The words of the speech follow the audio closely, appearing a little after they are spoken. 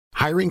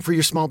Hiring for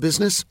your small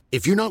business?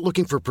 If you're not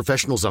looking for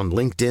professionals on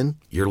LinkedIn,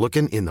 you're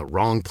looking in the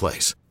wrong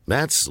place.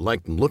 That's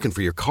like looking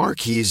for your car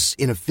keys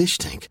in a fish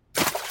tank.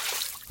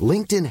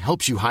 LinkedIn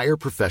helps you hire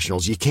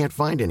professionals you can't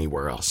find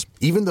anywhere else,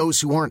 even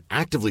those who aren't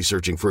actively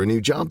searching for a new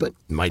job but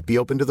might be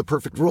open to the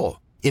perfect role.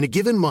 In a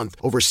given month,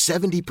 over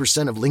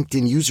 70% of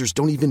LinkedIn users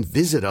don't even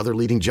visit other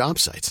leading job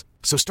sites.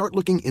 So start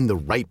looking in the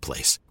right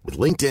place. With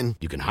LinkedIn,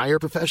 you can hire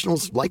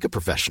professionals like a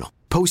professional.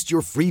 Post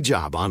your free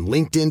job on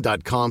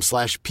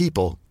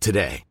linkedin.com/people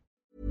today.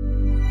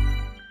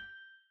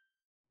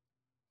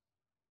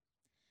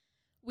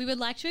 We would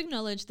like to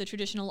acknowledge the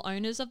traditional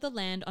owners of the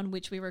land on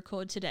which we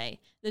record today,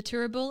 the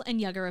Turrbal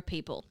and Yuggera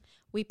people.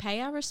 We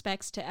pay our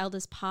respects to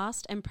elders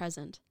past and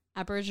present.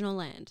 Aboriginal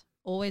land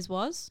always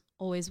was,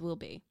 always will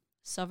be.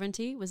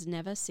 Sovereignty was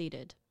never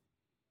ceded.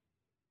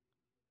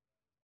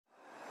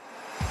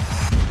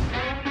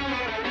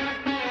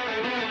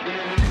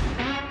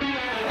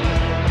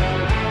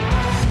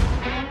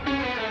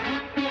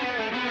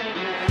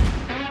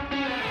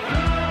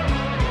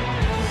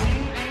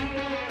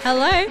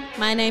 Hello,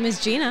 my name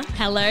is Gina.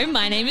 Hello,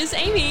 my name is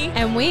Amy.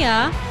 And we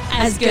are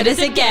As Good As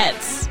It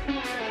Gets.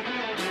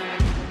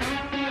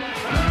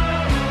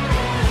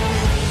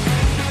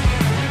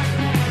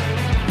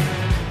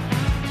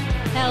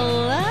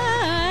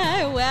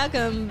 Hello,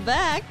 welcome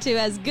back to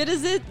As Good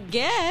As It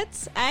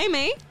Gets.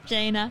 Amy.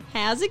 Gina.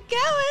 How's it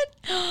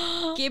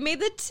going? Give me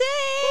the tea.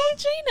 Well,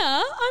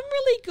 Gina, I'm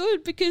really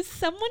good because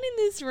someone in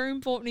this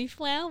room bought me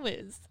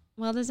flowers.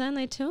 Well, there's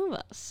only two of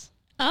us.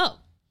 Oh.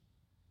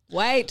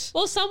 Wait.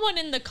 Well, someone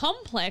in the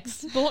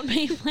complex bought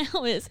me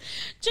flowers.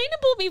 Gina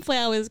bought me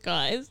flowers,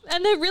 guys,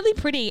 and they're really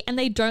pretty, and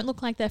they don't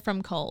look like they're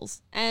from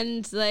Coles.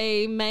 And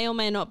they may or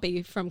may not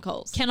be from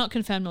Coles. Cannot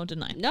confirm nor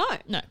deny. No.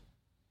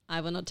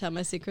 I will not tell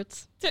my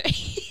secrets. That's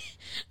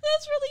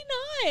really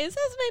nice.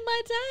 That's made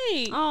my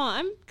day. Oh,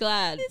 I'm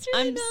glad. It's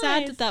really I'm nice.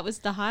 sad that was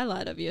the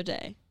highlight of your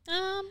day.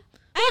 I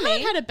Amy,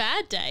 haven't had a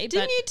bad day.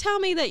 Didn't you tell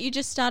me that you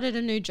just started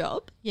a new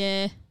job?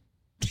 Yeah.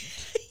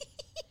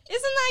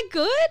 Isn't that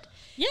good?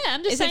 Yeah,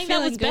 I'm just saying that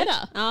was good?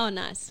 better. Oh,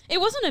 nice.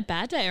 It wasn't a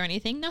bad day or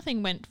anything.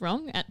 Nothing went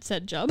wrong at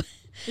said job.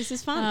 This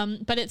is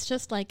fun. But it's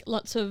just like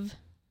lots of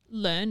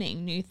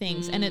learning new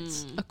things and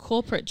it's a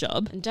corporate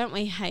job. And don't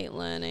we hate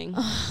learning?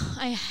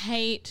 I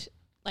hate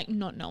like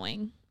not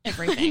knowing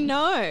everything.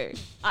 No,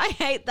 I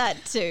hate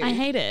that too. I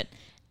hate it.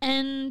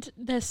 And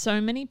there's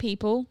so many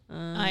people.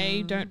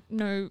 I don't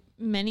know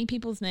many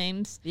people's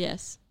names.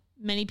 Yes.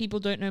 Many people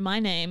don't know my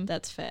name.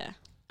 That's fair.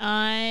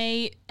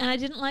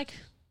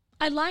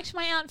 I liked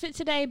my outfit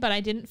today, but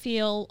I didn't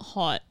feel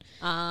hot.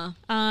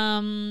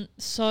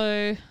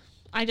 So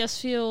I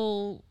just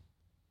feel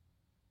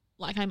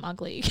like I'm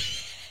ugly.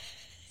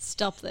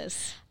 Stop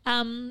this.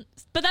 But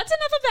that's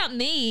enough about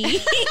me.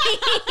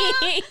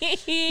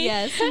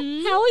 Yes.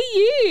 How are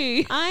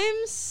you?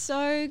 I'm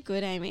so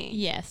good, Amy.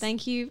 Yes.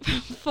 Thank you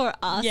for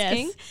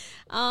asking. Yes.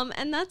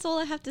 And that's all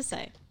I have to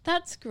say.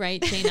 That's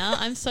great, Gina.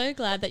 I'm so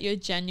glad that you're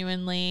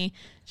genuinely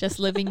just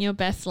living your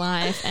best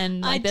life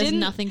and there's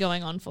nothing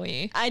going on for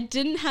you. I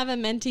didn't have a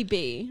mentee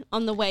bee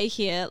on the way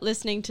here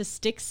listening to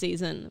Stick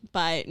Season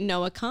by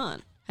Noah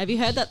Khan. Have you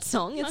heard that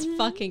song? It's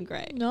fucking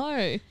great.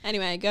 No.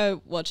 Anyway,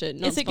 go watch it.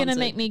 Is it going to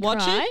make me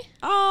watch cry? It?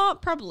 Oh,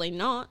 probably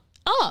not.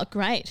 Oh,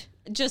 great.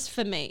 Just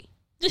for me.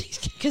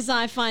 Because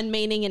I find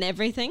meaning in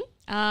everything.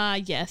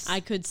 Yes. I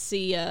could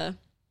see a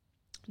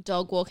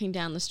dog walking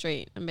down the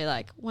street and be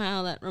like,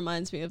 wow, that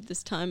reminds me of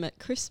this time at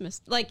Christmas.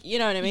 Like, you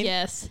know what I mean?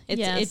 Yes.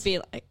 It'd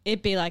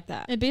be like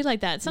that. It'd be like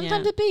that.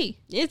 Sometimes it be.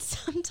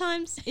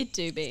 Sometimes it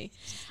do be.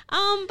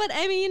 But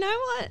Amy, you know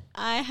what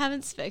I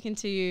haven't spoken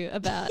to you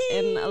about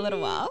in a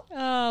little while?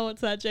 Oh,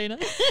 what's that, Gina?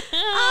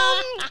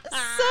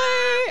 So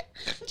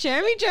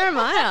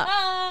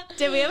Jeremiah,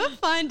 did we ever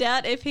find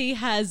out if he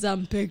has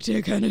big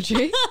dick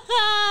energy?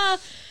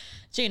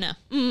 Gina.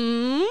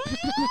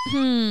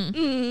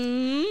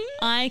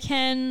 I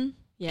can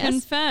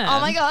confirm. Oh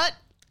my God.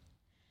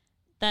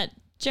 That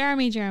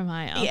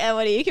Jeremiah. Yeah,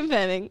 what are you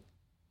confirming?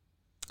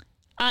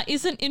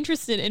 Isn't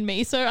interested in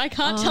me, so I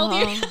can't tell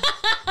you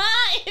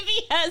if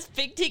he has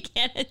big dick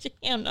energy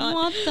or not.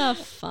 What the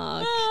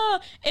fuck?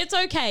 It's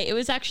okay. It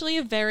was actually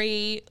a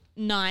very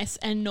nice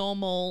and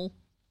normal,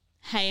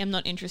 hey, I'm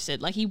not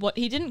interested. Like he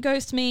didn't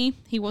ghost me.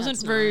 He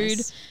wasn't rude.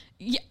 Nice.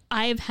 Yeah,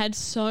 I've had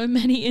so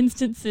many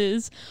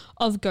instances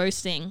of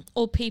ghosting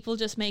or people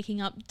just making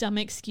up dumb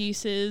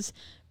excuses,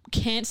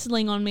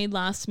 cancelling on me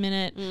last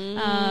minute.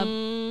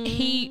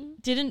 He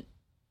didn't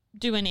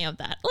do any of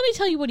that. Let me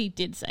tell you what he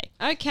did say.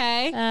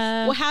 Okay.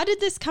 Well, how did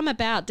this come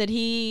about? Were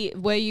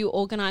you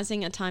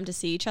organising a time to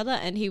see each other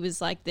and he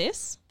was like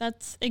this?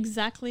 That's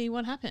exactly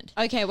what happened.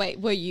 Okay, wait.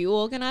 Were you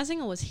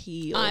organising or was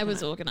he organising? I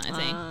was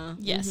organising.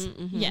 Yes.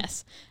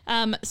 Yes.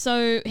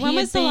 So when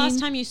was the last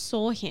time you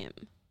saw him?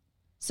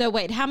 So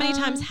wait, how many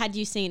times had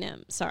you seen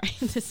him? Sorry,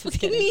 this is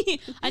getting...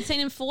 I'd seen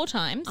him 4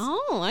 times.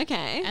 Oh,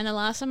 okay. And the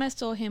last time I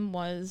saw him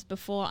was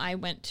before I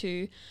went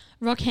to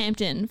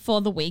Rockhampton for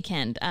the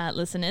weekend,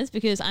 listeners,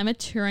 because I'm a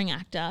touring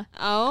actor.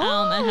 Oh.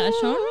 I had a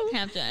show in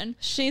Rockhampton.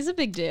 She's a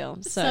big deal.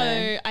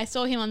 So I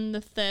saw him on the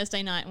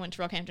Thursday night and went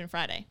to Rockhampton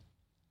Friday.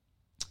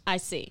 I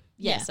see.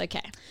 Yes, Yeah.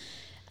 okay.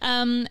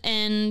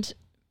 And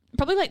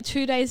probably like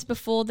 2 days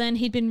before then,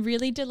 he'd been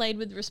really delayed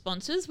with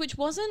responses, which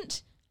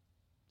wasn't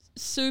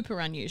super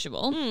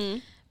unusual,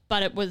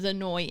 but it was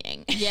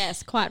annoying.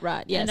 Yes, quite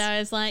right. Yes. And I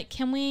was like,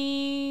 can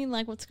we,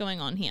 like, what's going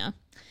on here?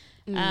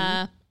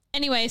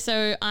 Anyway,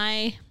 so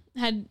I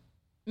had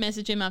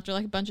messaged him after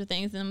like a bunch of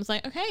things and I was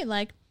like, okay,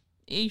 like,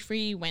 are you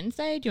free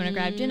Wednesday? Do you want to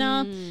grab dinner?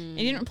 And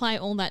he didn't reply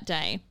all that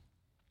day.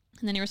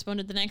 And then he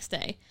responded the next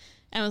day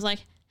and was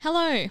like,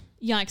 hello,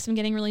 yikes, I'm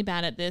getting really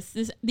bad at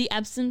this. The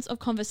absence of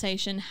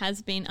conversation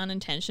has been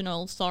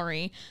unintentional.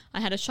 Sorry. I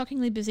had a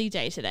shockingly busy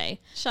day today.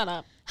 Shut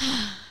up.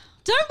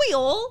 Don't we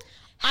all?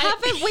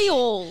 Haven't we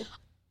all?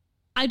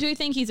 I do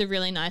think he's a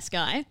really nice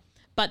guy,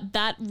 but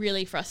that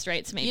really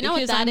frustrates me. You know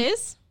what that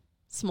is?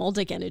 Small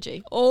dick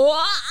energy.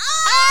 Oh,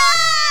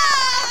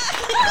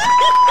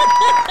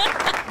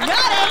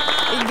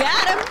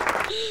 Got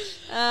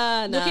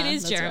him. look, it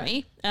is that's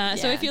Jeremy. right.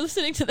 So Yeah. if you're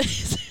listening to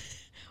this,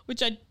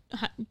 which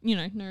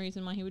no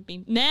reason why he would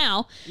be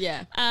now.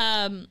 Yeah.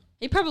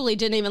 He probably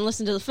didn't even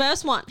listen to the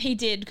first one. He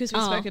did because we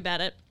spoke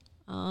about it.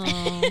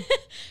 Oh.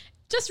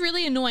 Just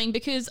really annoying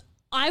because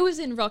I was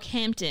in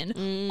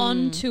Rockhampton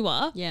on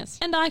tour. Yes.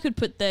 And I could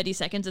put 30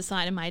 seconds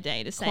aside in my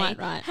day to say, Quite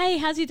right. hey,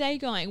 how's your day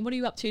going? What are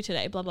you up to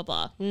today? Blah, blah,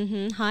 blah.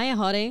 Hiya,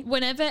 hottie.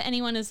 Whenever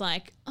anyone is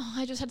like, oh,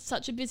 I just had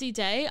such a busy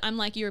day, I'm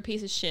like, you're a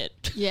piece of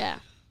shit. Yeah.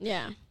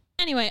 Yeah.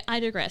 Anyway, I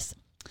digress.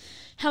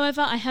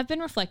 However, I have been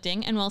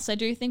reflecting, and whilst I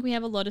do think we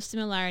have a lot of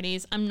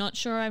similarities, I'm not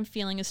sure I'm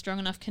feeling a strong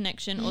enough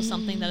connection or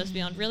something that is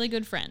beyond really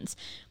good friends.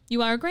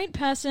 You are a great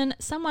person,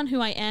 someone who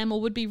I am or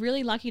would be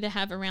really lucky to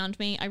have around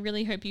me. I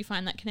really hope you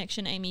find that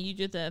connection, Amy. You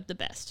deserve the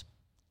best.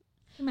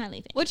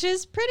 Smiley face. Which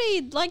is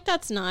pretty, like,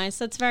 that's nice.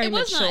 That's very It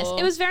was mature. nice.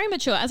 It was very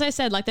mature. As I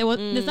said, like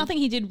there's nothing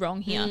he did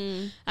wrong here.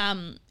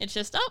 It's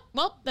just, oh,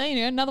 well, there you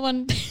go, another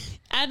one.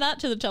 Add that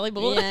to the telly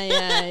board.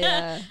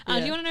 Yeah.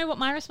 Do you want to know what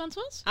my response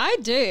was? I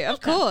do,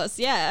 of course,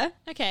 yeah.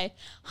 Okay.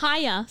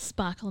 Hiya,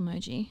 sparkle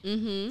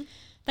emoji.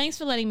 Thanks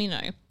for letting me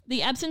know.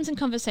 The absence in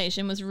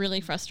conversation was really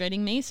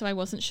frustrating me, so I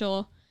wasn't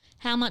sure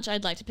how much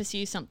I'd like to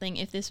pursue something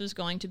if this was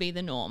going to be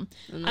the norm.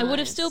 I would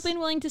have still been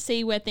willing to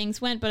see where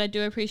things went, but I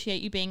do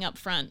appreciate you being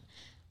upfront.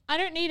 I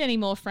don't need any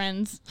more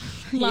friends.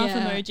 Laugh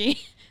emoji.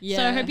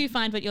 So I hope you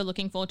find what you're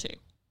looking for too.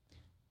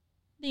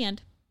 The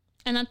end.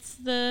 And that's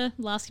the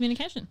last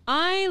communication.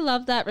 I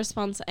love that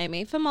response,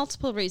 Amy, for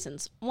multiple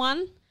reasons.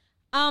 One,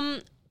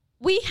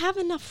 we have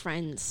enough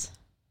friends.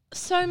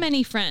 So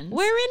many friends.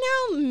 We're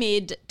in our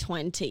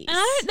mid-20s. And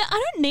I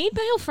don't need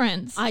male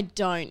friends. I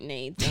don't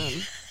need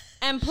them.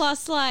 And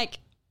plus, like,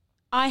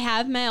 I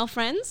have male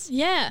friends.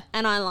 Yeah.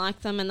 And I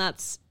like them, and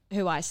that's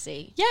who I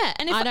see. Yeah.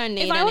 And if I don't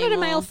need if I wanted a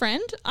any male more.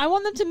 friend, I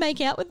want them to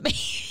make out with me.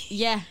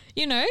 Yeah.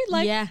 You know?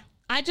 Like, yeah.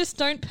 I just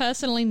don't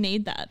personally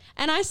need that.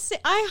 And I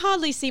I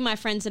hardly see my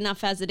friends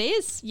enough as it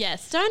is.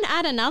 Yes. Don't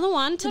add another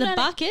one to the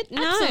bucket.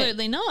 No.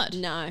 Absolutely not.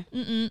 No.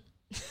 Yeah,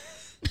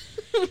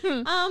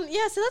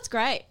 so that's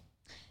great.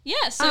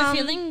 Yeah, so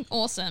feeling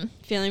awesome.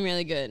 Feeling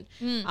really good.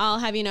 I'll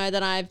have you know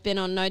that I've been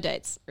on no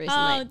dates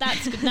recently. Oh,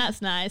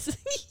 that's nice.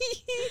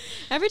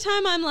 Every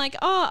time I'm like,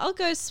 oh, I'll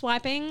go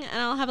swiping and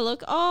I'll have a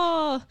look.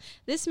 Oh,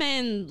 this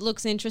man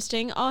looks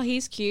interesting. Oh,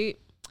 he's cute.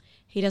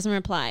 He doesn't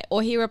reply.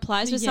 Or he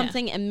replies with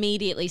something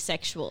immediately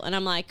sexual. And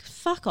I'm like,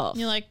 fuck off.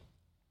 You're like,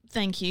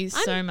 thank you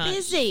so I'm much.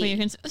 busy. For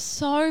your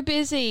so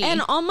busy.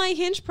 And on my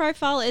Hinge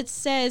profile, it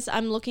says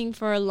I'm looking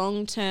for a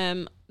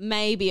long-term,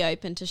 maybe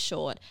open to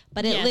short.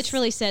 But it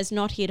literally says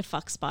not here to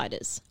fuck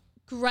spiders.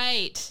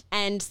 Great.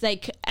 And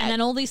And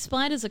then all these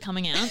spiders are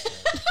coming out.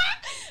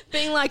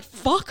 being like,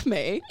 fuck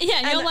me. Yeah,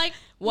 and you're like,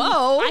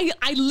 whoa.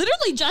 I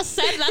literally just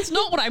said that's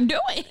not what I'm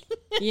doing.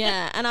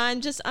 Yeah, and I'm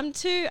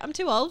too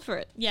old for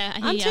it. Yeah, I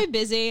hear I'm ya. too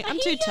busy. I'm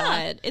hear too ya.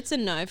 tired. It's a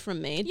no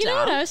from me. You know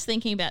what I was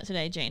thinking about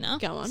today, Gina?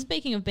 Go on.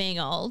 Speaking of being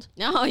old,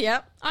 Oh,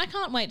 yep. I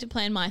can't wait to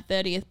plan my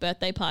 30th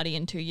birthday party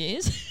in 2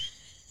 years.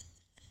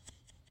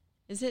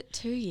 Is it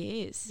 2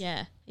 years?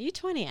 Yeah. Are you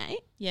 28?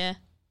 Yeah.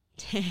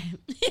 Damn.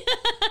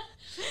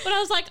 But I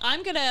was like,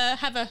 I'm gonna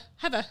have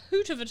a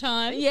hoot of a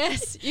time.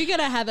 Yes, you're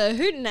gonna have a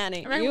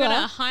hootenanny. I reckon we're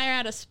gonna hire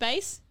out a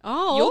space.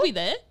 Oh, You'll be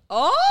there.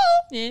 Oh,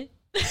 Yeah.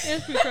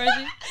 It's pretty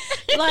crazy.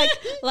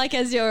 like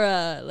as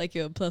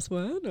your plus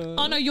one. Or?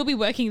 Oh no, you'll be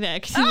working there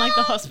because you like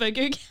the hospo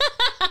gig.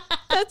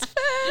 That's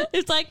fair.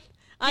 It's like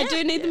I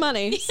do need the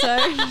money, so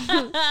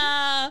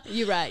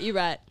you're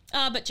right.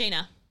 But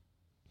Gina,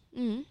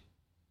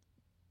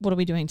 what are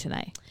we doing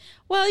today?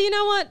 Well, you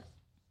know what?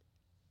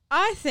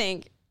 I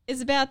think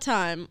it's about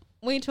time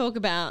we talk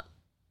about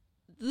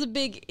the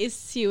big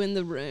issue in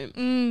the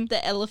room,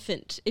 the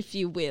elephant, if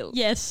you will.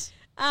 Yes.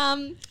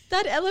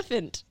 That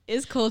elephant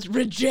is called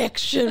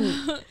rejection.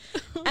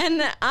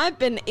 And I've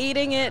been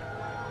eating it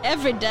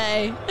every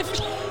day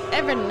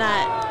every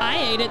night. I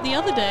ate it the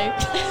other day.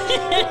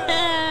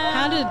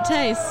 How did it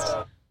taste?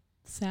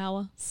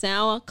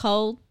 Sour,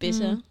 cold,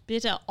 bitter.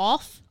 Bitter.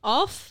 Off.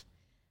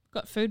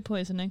 Got food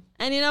poisoning.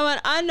 And you know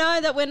what? I know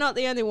that we're not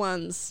the only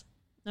ones.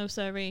 No,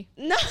 sorry.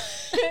 No.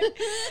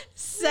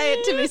 Say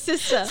it to me,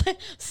 sister.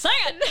 Say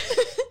it.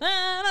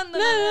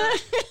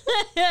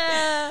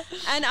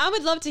 And I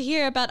would love to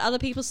hear about other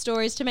people's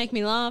stories to make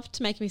me laugh,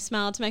 to make me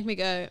smile, to make me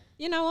go,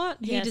 you know what?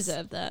 He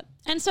deserved that.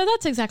 And so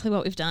that's exactly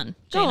what we've done.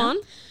 Go Gina. on.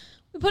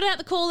 We put out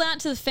the call out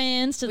to the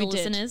fans, to the We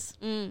did. listeners.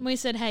 We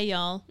said, hey,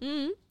 y'all,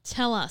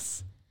 tell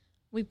us.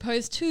 We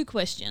posed 2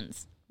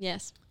 questions.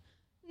 Yes.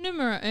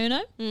 Numero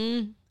uno.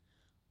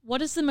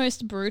 What is the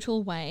most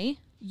brutal way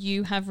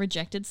you have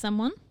rejected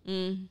someone?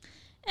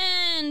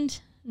 And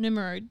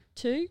numero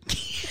 2.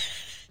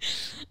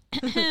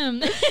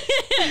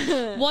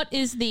 What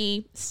is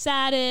the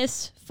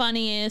saddest,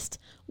 funniest,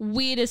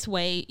 weirdest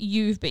way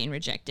you've been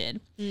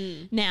rejected?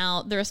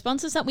 Now, the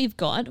responses that we've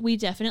got, we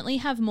definitely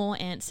have more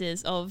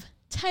answers of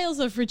tales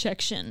of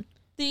rejection.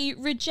 The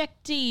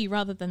rejectee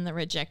rather than the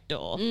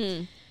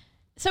rejector.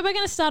 So we're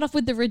going to start off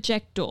with the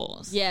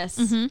rejectors. Yes.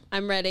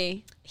 I'm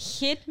ready.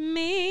 Hit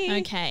me.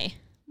 Okay.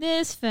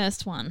 This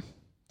first one.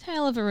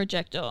 Tale of a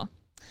rejector.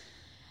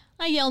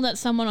 I yelled at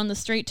someone on the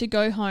street to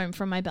go home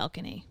from my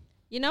balcony.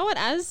 You know what?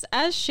 As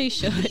she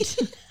should.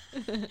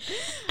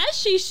 As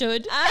she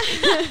should.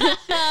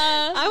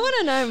 I want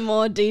to know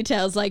more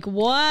details. Like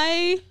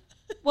why?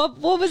 What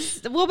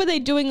were they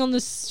doing on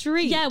the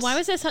street? Yeah, why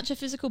was there such a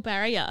physical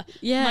barrier?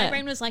 Yeah. My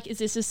brain was like, is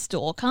this a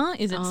stalker?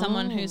 Is it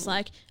someone who's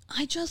like,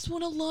 I just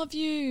want to love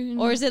you?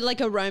 Or is it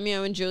like a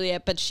Romeo and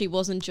Juliet, but she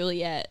wasn't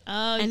Juliet?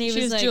 Oh, and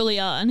she was like,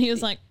 Julia. And he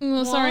was like,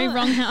 oh, sorry, What?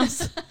 wrong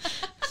house.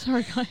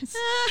 Sorry, guys.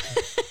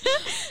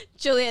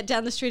 Juliet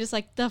down the street is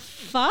like, the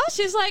fuck?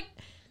 She's like,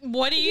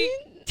 what are you?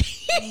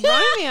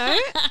 Romeo?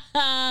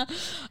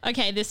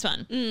 Okay, this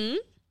one.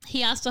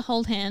 He asked to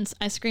hold hands.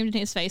 I screamed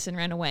in his face and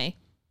ran away.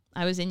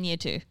 I was in year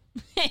 2.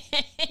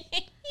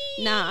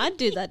 Nah, I'd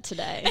do that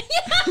today.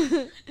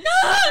 Can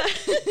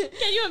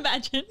you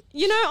imagine?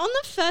 You know, on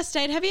the first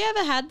date, have you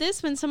ever had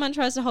this when someone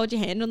tries to hold your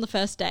hand on the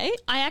first date?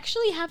 I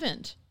actually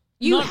haven't.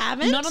 You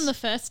haven't? Not on the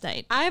first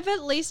date. I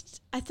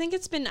think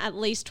it's been at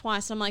least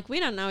twice. I'm like,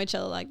 we don't know each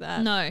other like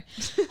that. No.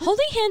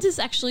 Holding hands is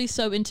actually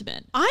so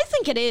intimate. I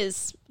think it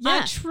is. I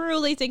Yeah.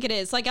 truly think it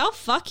is. Like, I'll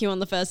fuck you on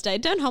the first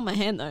date. Don't hold my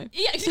hand, though.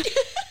 Yeah.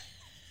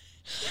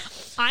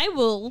 I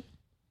will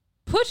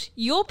put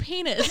your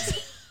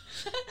penis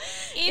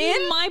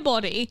in my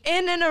body,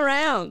 In and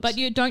around. but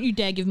don't you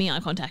dare give me eye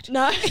contact.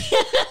 no.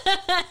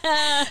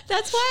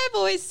 That's why I've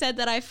always said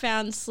that I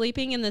found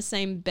sleeping in the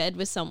same bed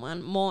with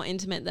someone more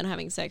intimate than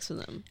having sex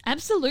with them.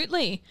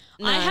 Absolutely.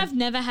 No. I have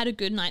never had a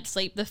good night's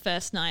sleep the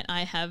first night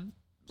I have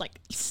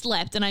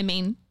slept, and I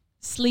mean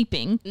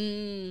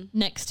sleeping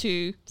next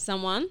to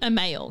Someone? a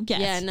male.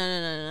 Yes. Yeah,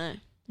 no.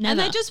 Never. And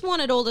they just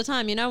want it all the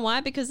time. You know why?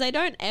 Because they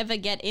don't ever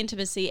get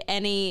intimacy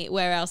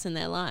anywhere else in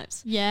their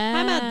lives. Yeah.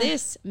 How about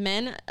this,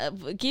 men?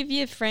 Give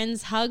your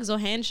friends hugs or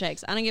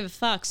handshakes. I don't give a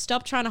fuck.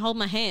 Stop trying to hold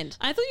my hand.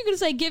 I thought you were going to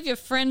say give your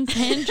friends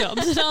hand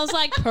jobs, and I was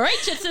like,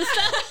 preach it,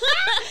 sister.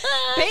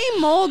 Be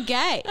more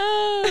gay.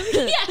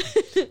 Yeah.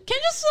 Can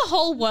just the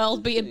whole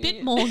world be a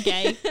bit more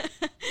gay?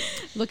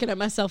 Looking at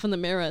myself in the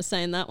mirror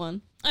saying that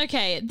one.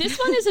 Okay, this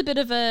one is a bit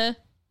of a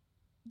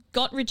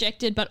got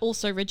rejected but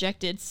also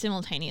rejected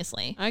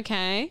simultaneously.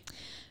 Okay.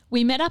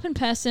 We met up in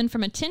person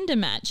from a Tinder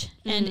match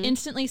and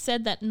instantly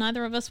said that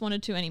neither of us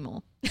wanted to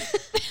anymore.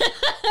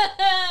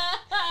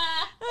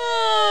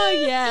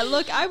 Oh, yeah.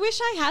 Look, I wish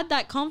I had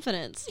that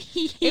confidence.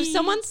 If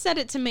someone said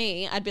it to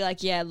me, I'd be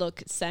like, yeah,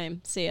 look,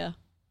 same. See ya.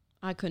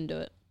 I couldn't do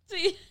it.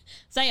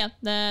 So yeah,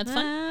 that's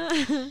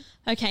fun.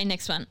 Okay,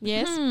 next one.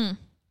 Yes.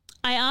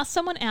 I asked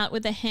someone out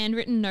with a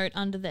handwritten note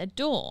under their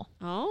door.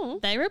 Oh.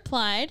 They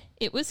replied,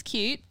 it was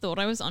cute, thought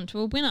I was onto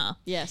a winner.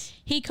 Yes.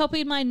 He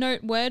copied my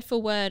note word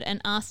for word and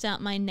asked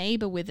out my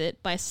neighbour with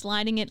it by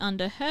sliding it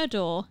under her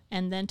door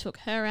and then took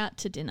her out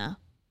to dinner.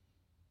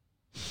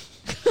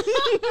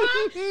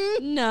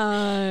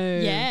 No.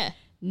 Yeah,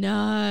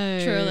 No.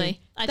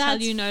 truly. I tell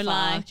That's you no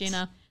lie, fucked.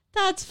 Gina.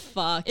 That's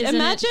fucked. Isn't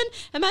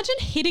Imagine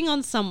hitting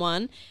on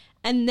someone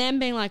and then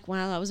being like,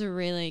 wow, that was a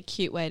really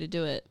cute way to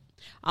do it.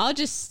 I'll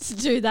just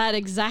do that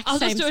exact I'll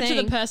same just do thing. it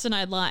to the person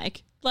I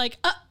like. Like,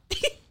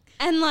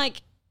 And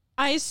like,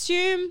 I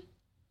assume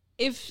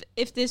if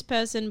this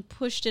person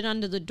pushed it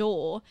under the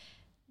door,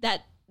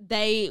 that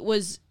they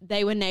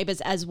were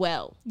neighbors as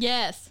well.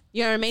 yes.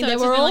 You know what I mean? So they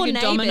it's were a bit all like a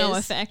neighbors. domino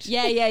effect.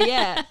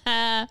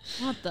 Yeah.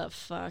 What the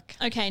fuck?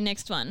 Okay,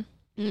 next one.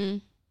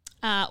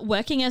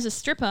 Working as a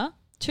stripper,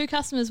 2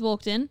 customers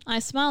walked in. I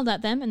smiled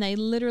at them and they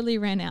literally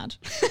ran out.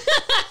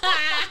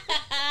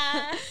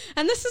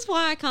 And this is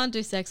why I can't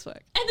do sex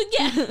work. And then,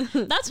 yeah,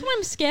 that's what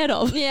I'm scared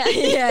of. Yeah.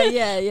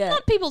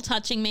 Not people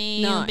touching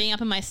me No. and being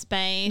up in my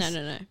space.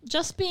 No.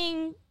 Just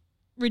being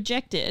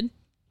rejected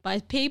By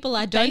people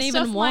I don't based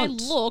even off want.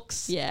 my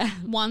looks. Yeah.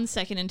 1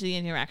 second into the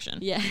interaction.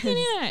 Yeah.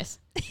 Nice.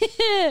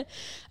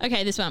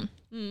 Okay, this one.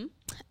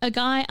 A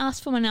guy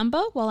asked for my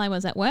number while I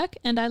was at work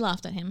and I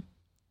laughed at him.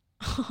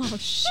 Oh,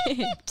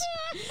 shit.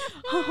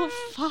 Oh,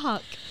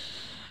 fuck.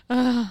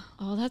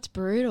 Oh, that's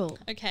brutal.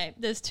 Okay,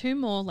 there's 2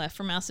 more left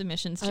from our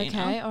submissions, Gina.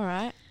 Okay, all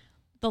right.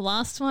 The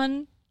last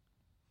one,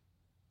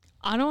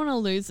 I don't want to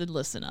lose a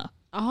listener,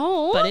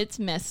 Oh. but it's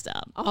messed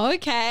up.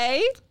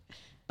 Okay.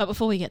 But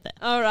before we get there,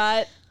 All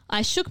right.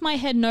 I shook my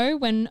head no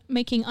when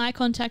making eye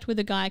contact with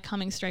a guy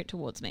coming straight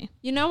towards me.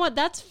 You know what?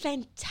 That's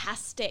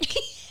fantastic.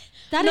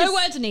 No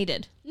words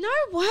needed. No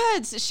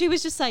words. She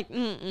was just like,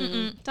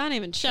 don't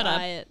even Shut try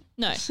up. it.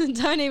 No.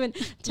 Don't even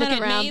turn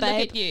Look around, at me, babe.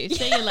 look at you.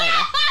 See you later.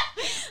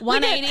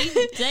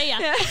 180. See ya.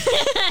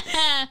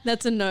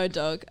 That's a no,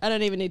 dog. I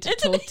don't even need to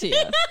talk to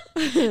you.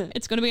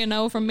 It's going to be a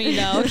no from me,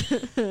 dog.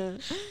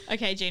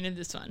 Okay, Gina,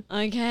 this one.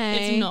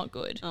 Okay. It's not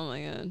good. Oh,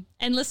 my God.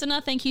 And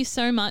listener, thank you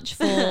so much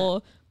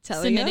for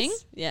submitting.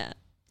 Us? Yeah.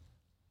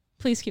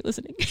 Please keep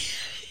listening.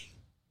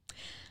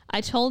 I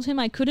told him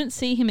I couldn't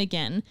see him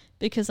again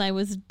because I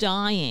was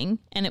dying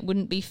and it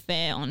wouldn't be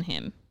fair on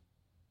him.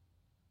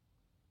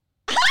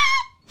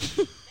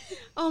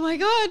 Oh, my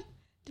God.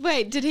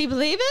 Wait, did he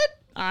believe it?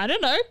 I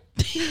don't know.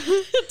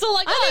 It's all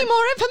I got. I need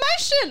more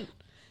information.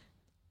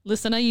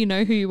 Listener, you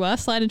know who you are.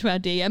 Slide into our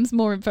DMs.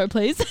 More info,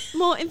 please.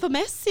 More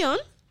information?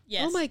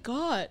 Yes. Oh, my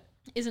God.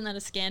 Isn't that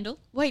a scandal?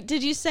 Wait,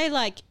 did you say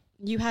like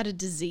you had a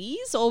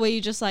disease or were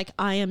you just like,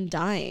 I am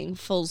dying,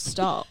 full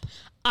stop?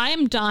 I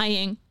am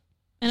dying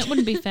and it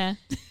wouldn't be fair.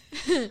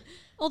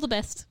 All the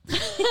best.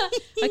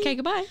 Okay,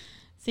 goodbye.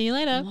 See you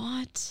later.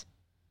 What?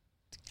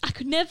 I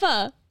could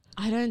never.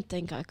 I don't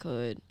think I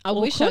could. I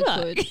Or wish could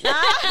I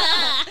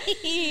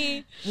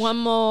could. One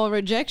more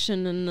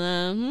rejection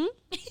and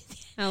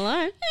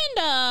hello.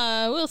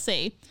 And we'll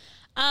see.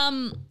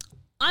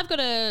 I've got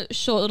a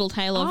short little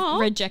tale of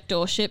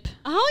rejectorship.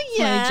 Oh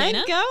yeah,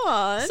 Gina. go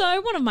on.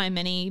 So one of my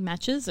many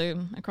matches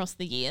across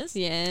the years.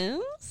 Yes.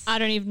 I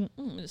don't even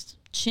just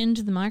chinned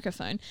the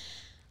microphone.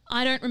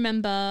 I don't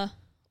remember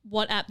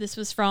what app this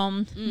was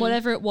from.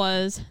 Whatever it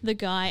was, the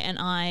guy and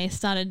I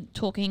started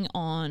talking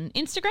on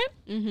Instagram.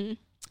 Mm-hmm.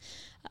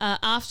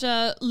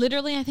 After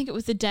literally, I think it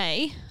was the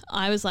day,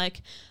 I was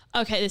like,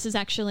 okay, this is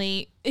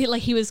actually,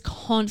 like, he was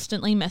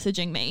constantly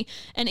messaging me.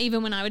 And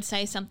even when I would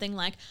say something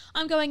like,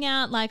 I'm going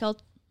out, like, I'll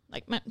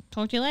like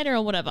talk to you later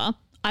or whatever,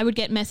 I would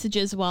get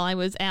messages while I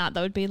was out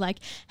that would be like,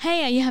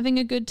 hey, are you having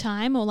a good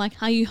time? Or like,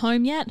 are you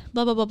home yet?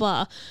 Blah, blah, blah,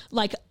 blah.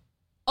 Like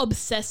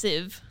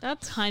obsessive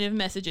kind of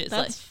messages.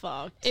 That's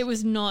like, fucked. It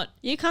was not.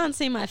 You can't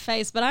see my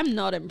face, but I'm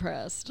not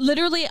impressed.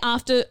 Literally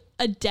after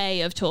a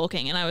day of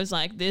talking and I was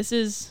like, this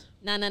is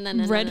No.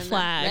 red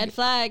flag. Red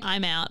flag.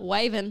 I'm out.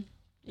 Waving.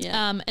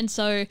 Yeah. And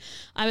so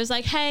I was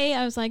like, hey,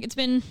 it's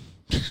been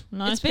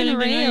nice. It's been getting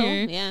to know real.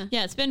 you. Yeah.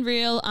 Yeah, it's been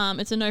real.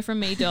 It's a no from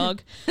me,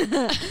 dog.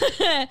 But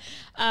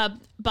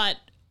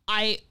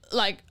I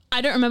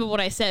don't remember what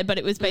I said, but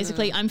it was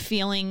basically I'm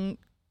feeling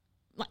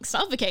like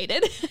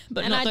suffocated,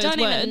 but and not I those don't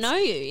words. even know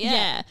you.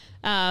 Yeah.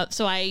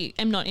 So I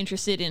am not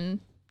interested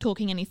in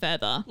talking any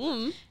further.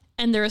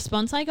 And the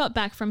response I got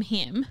back from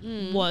him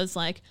was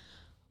like,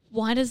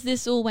 why does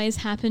this always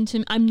happen to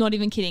me? I'm not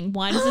even kidding.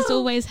 Why does this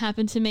always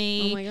happen to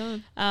me? Oh my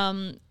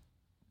God.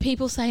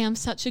 People say I'm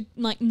such a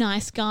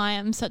nice guy.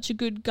 I'm such a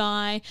good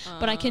guy,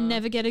 but I can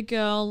never get a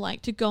girl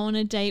like to go on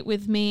a date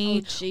with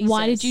me. Oh,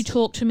 why did Jesus. you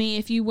talk to me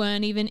if you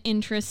weren't even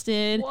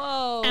interested?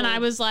 Whoa. And I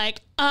was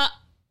like,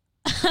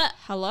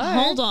 hello.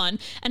 hold on.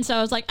 And so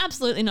I was like,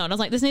 absolutely not. I was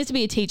like, this needs to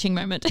be a teaching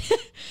moment.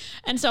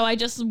 And so I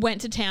just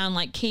went to town,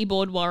 like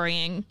keyboard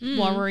worrying,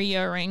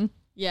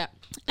 Yeah.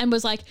 and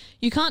was like,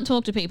 you can't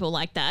talk to people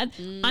like that.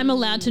 I'm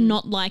allowed to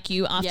not like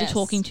you after Yes.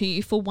 talking to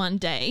you for one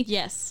day.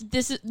 Yes.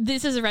 This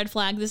is a red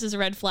flag. This is a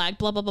red flag.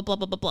 Blah, blah, blah, blah,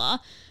 blah, blah, blah.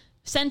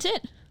 Sent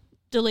it,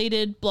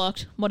 deleted,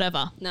 blocked,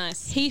 whatever.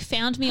 Nice. He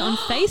found me on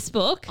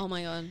Facebook Oh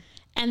my God.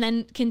 and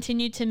then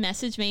continued to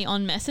message me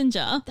on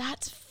Messenger.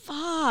 That's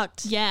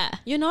fucked. Yeah.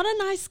 You're not a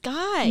nice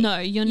guy. No,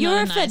 you're not You're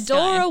a a nice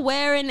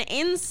fedora-wearing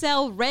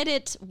incel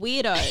Reddit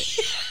weirdo.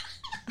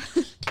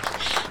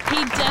 He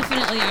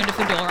definitely owned a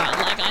fedora,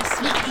 like I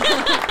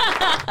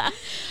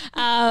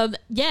swear.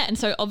 Yeah, and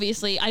so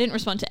obviously I didn't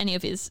respond to any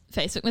of his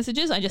Facebook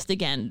messages. I just,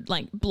 again,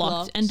 like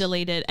blocked and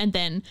deleted. And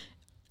then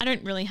I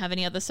don't really have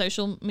any other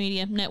social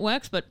media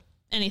networks, but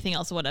anything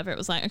else or whatever, it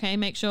was like, okay,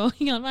 make sure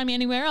you can't find me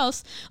anywhere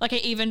else. Like I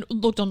even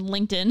looked on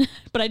LinkedIn,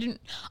 but I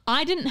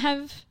didn't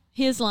have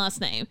his last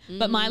name,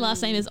 but my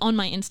last name is on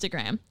my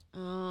Instagram.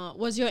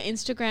 Was your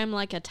Instagram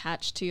like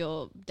attached to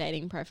your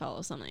dating profile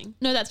or something?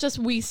 No, that's just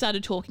we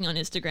started talking on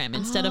Instagram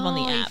instead of on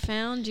the He app.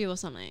 found you or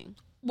something.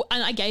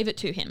 And I gave it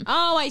to him.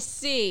 Oh, I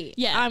see.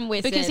 Yeah, I'm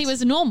with because it. he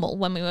was normal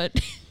when we were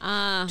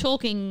Ah.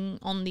 talking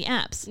on the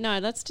apps. No,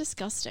 that's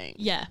disgusting.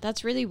 Yeah.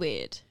 That's really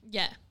weird.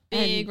 Yeah,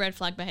 big red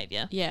flag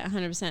behavior. Yeah,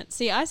 100%.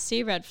 See, I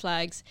see red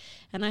flags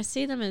and I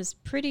see them as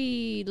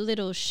pretty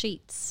little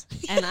sheets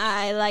and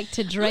I like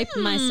to drape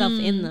myself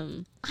in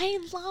them. I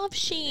love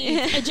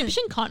sheets.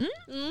 Egyptian cotton.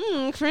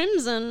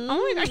 Crimson.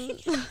 Oh my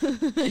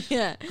God.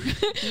 Yeah.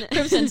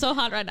 Crimson so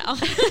hot right now.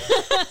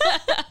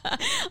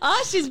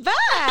 Oh, she's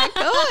back.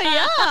 Oh,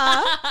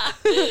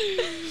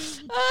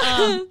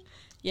 yeah.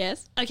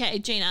 Yes. Okay,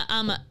 Gina.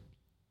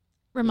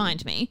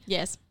 Remind me.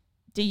 Yes.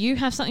 Do you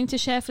have something to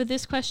share for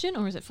this question,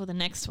 or is it for the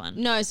next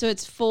one? No, so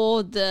it's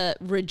for the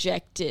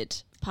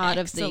rejected part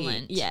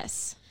Excellent. of the...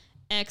 Yes.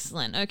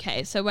 Excellent.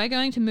 Okay, so we're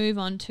going to move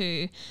on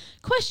to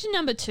question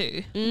number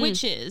 2,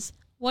 which is,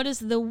 what is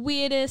the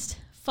weirdest,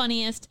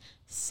 funniest,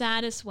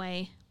 saddest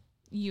way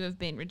you have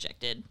been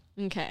rejected?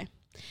 Okay.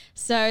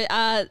 So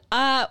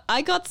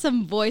I got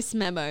some voice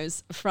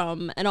memos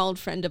from an old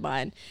friend of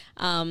mine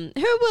who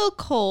we'll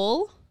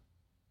call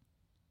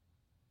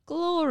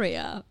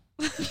Gloria.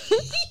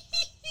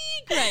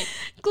 Great.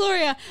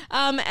 Gloria.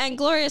 And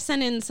Gloria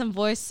sent in some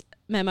voice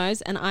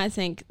memos, and I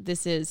think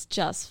this is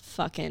just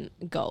fucking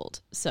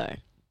gold. So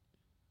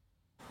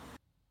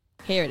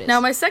here it is. Now,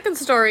 my second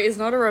story is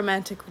not a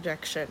romantic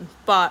rejection,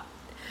 but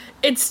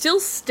it still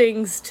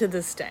stings to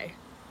this day.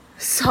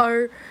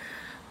 So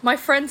my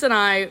friends and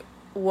I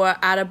were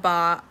at a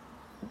bar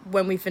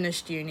when we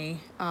finished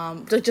uni,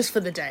 just for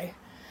the day.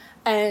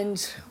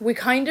 And we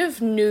kind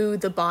of knew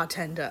the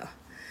bartender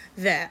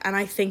there. And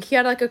I think he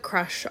had like a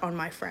crush on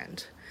my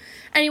friend.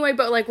 Anyway,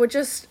 but like we're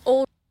just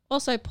all...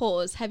 Also,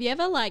 pause. Have you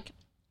ever like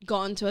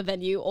gone to a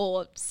venue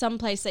or some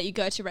place that you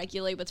go to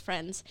regularly with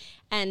friends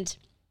and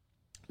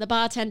the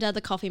bartender, the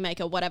coffee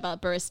maker, whatever,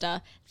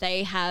 barista,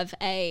 they have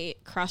a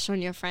crush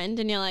on your friend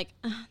and you're like,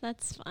 oh,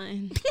 that's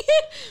fine.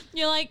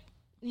 You're like,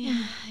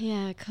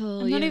 Yeah,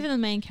 cool. I'm not even the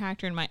main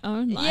character in my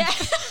own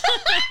life.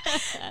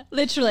 Yeah.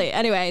 Literally.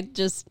 Anyway,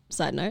 just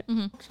side note.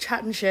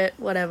 chatting shit,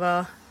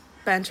 whatever,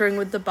 bantering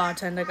with the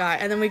bartender guy.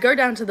 And then we go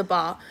down to the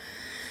bar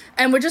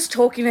and we're just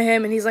talking to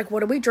him and he's like,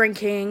 what are we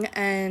drinking?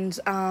 And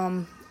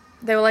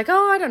they were like,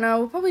 oh, I don't know,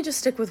 we'll probably just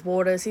stick with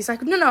waters. He's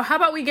like, no, how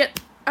about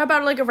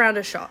like a round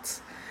of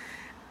shots?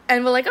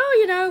 And we're like,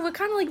 oh, we're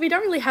kind of like, we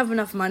don't really have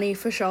enough money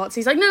for shots.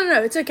 He's like,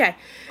 no, it's okay.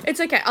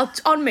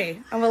 On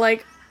me. And we're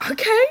like,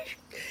 okay.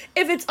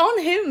 If it's on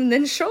him,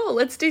 then sure,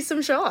 let's do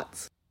some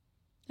shots.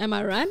 Am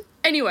I right?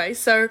 Anyway,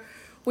 so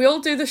we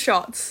all do the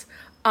shots.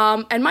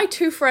 And my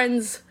 2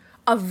 friends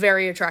are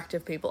very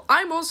attractive people.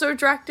 I'm also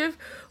attractive,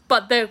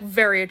 but they're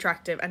very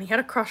attractive. And he had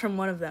a crush on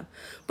one of them.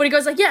 But he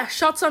goes like, yeah,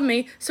 shots on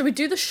me. So we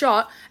do the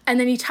shot. And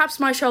then he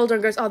taps my shoulder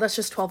and goes, oh, that's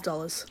just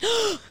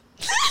 $12.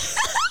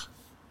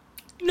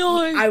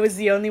 No. I was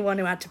the only one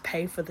who had to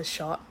pay for the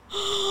shot.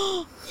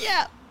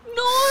 Yeah.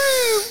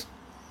 No.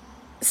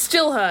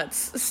 Still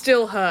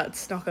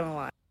hurts, not gonna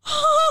lie.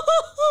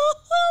 Oh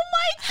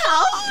my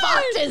God. How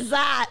fucked is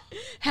that?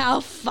 How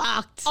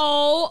fucked?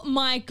 Oh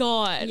my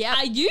God. Yep.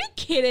 Are you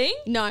kidding?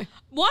 No.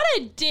 What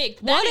a dick.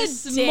 What That a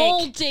is dick.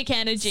 small dick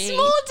energy.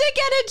 Small dick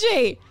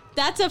energy.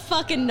 That's a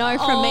fucking no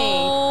from me.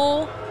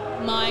 Oh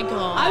my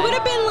God. I would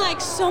have been like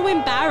so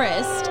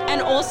embarrassed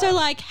and also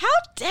like, how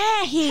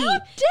dare he? How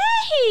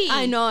dare he?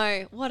 I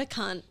know. What a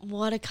cunt.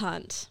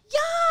 Yuck.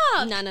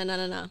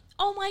 No.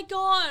 Oh my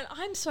God.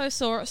 I'm so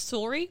sorry.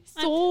 Sorry.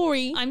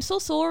 Sorry. I'm so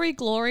sorry,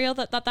 Gloria,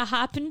 that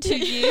happened to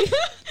you.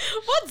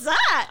 What's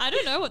that? I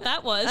don't know what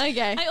that was.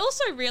 Okay. I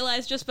also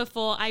realized just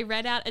before I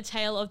read out a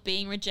tale of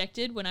being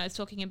rejected when I was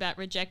talking about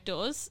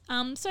rejectors.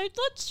 So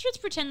let's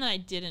just pretend that I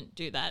didn't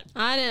do that.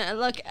 I didn't.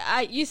 Look,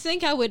 you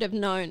think I would have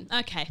known.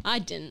 Okay. I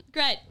didn't.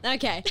 Great.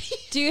 Okay.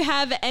 Do you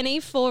have any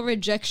for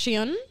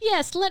rejection?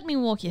 Yes, let me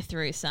walk you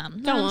through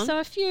some. Go on. So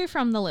a few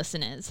from the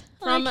listeners.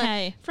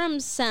 Okay. From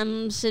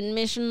some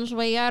submissions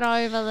we got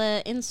over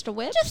the Insta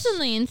webs. Just on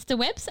the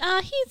Insta-webs.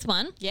 Here's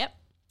one. Yep.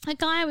 A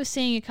guy I was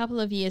seeing a couple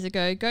of years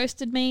ago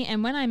ghosted me,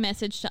 and when I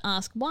messaged to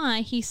ask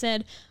why, he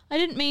said, I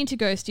didn't mean to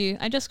ghost you.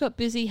 I just got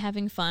busy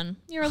having fun.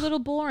 You're a little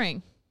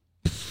boring.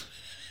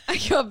 I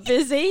got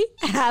busy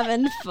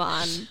having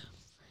fun.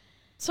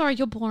 Sorry,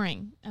 you're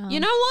boring.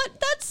 You know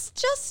what? That's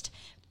just...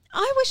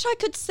 I wish I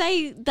could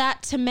say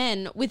that to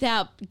men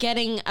without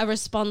getting a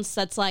response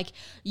that's like,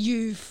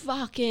 you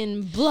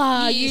fucking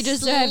blah, you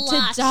deserve to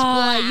slut,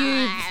 die, blah.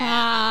 you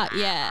fuck.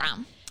 Yeah.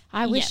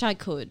 I wish Yeah. I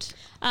could.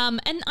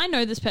 And I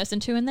know this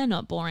person too, and they're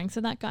not boring, so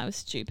that guy was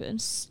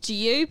stupid.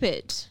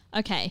 Stupid.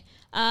 Okay.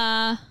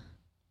 Having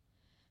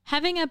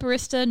a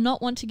barista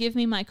not want to give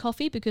me my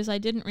coffee because I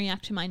didn't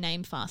react to my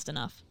name fast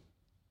enough.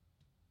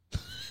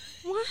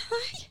 What?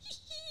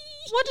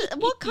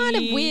 What kind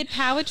of weird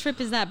power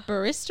trip is that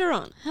barista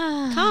on?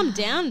 Calm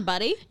down,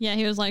 buddy. Yeah,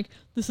 he was like,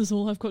 this is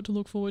all I've got to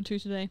look forward to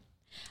today.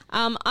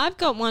 I've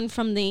got one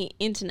from the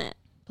internet.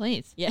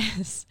 Please.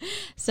 Yes.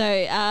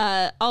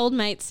 So old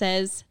mate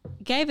says,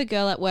 gave a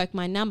girl at work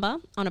my number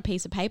on a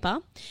piece of paper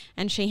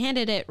and she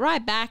handed it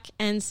right back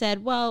and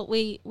said, well,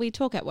 we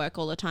talk at work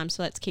all the time,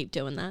 so let's keep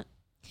doing that.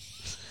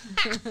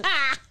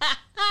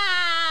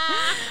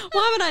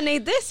 Why would I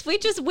need this? We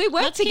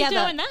work Let's together.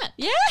 keep doing that.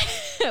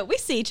 Yeah. We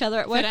see each other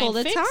at work all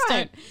the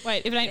time.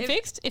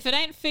 If it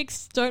ain't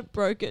fixed, don't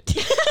broke it.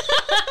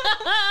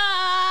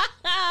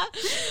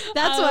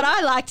 That's what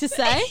I like to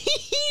say.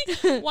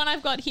 One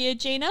I've got here,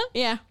 Gina.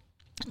 Yeah.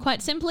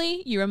 Quite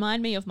simply, you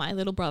remind me of my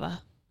little brother.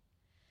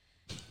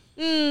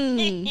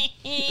 I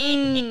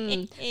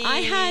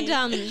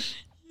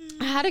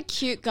had a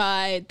cute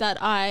guy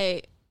that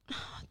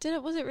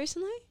was it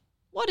recently?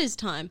 What is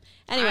time?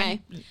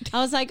 Anyway,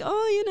 I was like,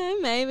 oh,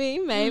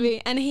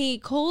 maybe. And he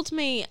called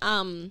me,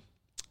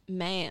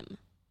 ma'am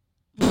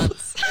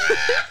once.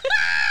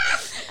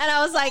 And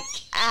I was like,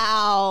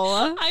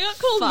 ow. I got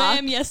called Fuck.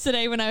 ma'am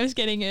yesterday when I was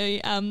getting a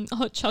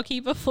hot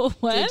chockey before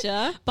work. Did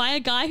ya? By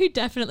a guy who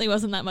definitely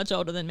wasn't that much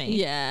older than me.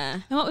 Yeah.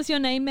 And what was your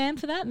name, ma'am,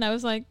 for that? And I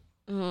was like,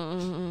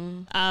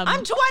 I'm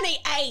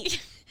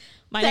 28.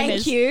 my Thank name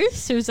is you.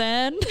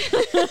 Suzanne.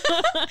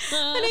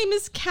 My name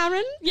is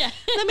Karen. Yeah.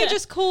 Let me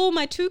just call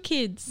my 2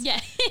 kids. Yeah.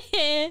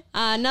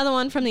 Another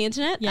one from the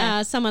internet.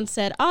 Yeah. Someone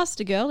said,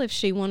 asked a girl if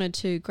she wanted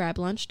to grab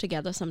lunch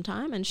together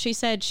sometime, and she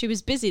said she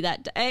was busy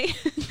that day,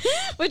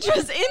 which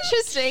was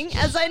interesting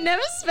as I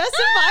never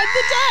specified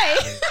the day.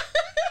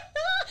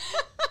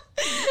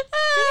 Can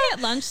we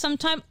get lunch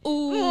sometime?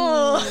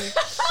 Ooh.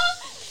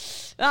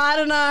 I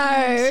don't know.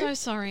 I'm so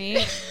sorry.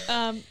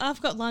 I've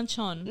got lunch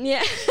on.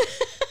 Yeah.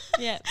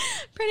 Yeah.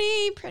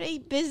 Pretty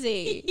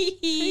busy. Pretty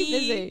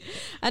busy.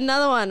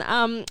 Another one.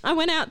 I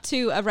went out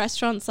to a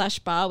restaurant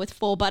 / bar with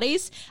 4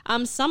 buddies.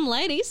 Some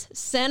ladies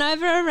sent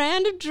over a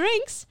round of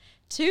drinks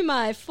to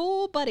my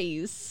 4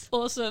 buddies.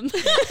 Awesome.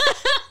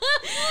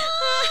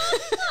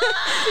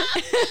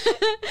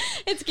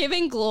 It's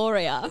giving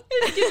Gloria.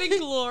 It's giving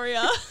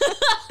Gloria.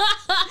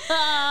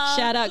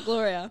 Shout out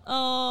Gloria.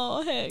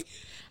 Oh, heck.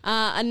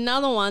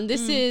 Another one.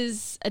 This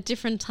is a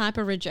different type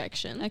of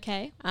rejection.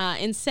 Okay.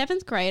 In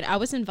 7th grade, I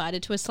was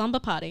invited to a slumber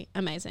party.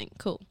 Amazing.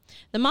 Cool.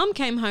 The mum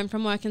came home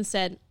from work and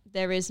said,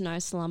 there is no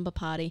slumber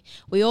party.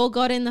 We all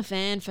got in the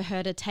van for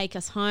her to take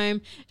us home.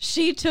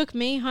 She took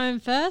me home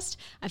first.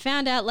 I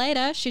found out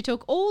later she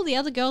took all the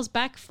other girls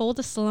back for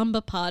the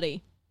slumber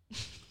party.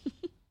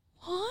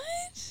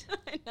 What?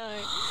 I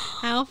know.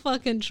 How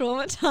fucking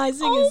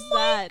traumatizing Oh is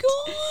that?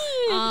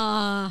 my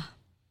God.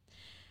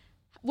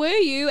 Were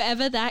you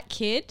ever that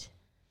kid?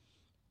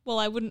 Well,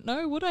 I wouldn't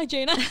know, would I,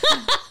 Gina?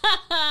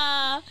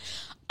 I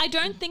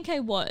don't think I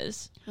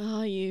was.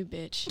 Oh, you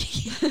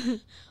bitch.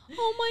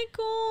 Oh my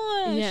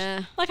gosh.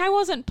 Yeah. Like, I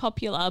wasn't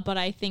popular, but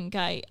I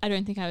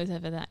don't think I was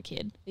ever that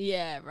kid.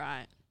 Yeah,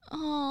 right.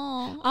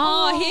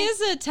 Oh. Here's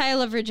a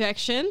tale of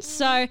rejection.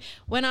 So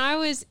when I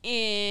was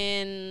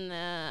in,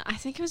 I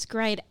think it was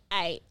grade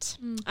 8,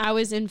 I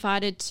was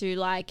invited to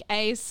like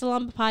a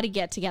slumber party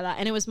get together,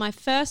 and it was my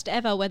first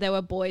ever where there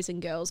were boys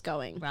and girls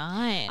going.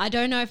 Right. I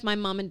don't know if my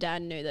mum and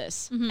dad knew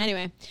this.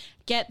 Anyway,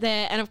 get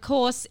there, and of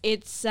course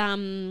it's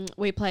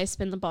we play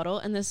spin the bottle,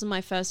 and this is my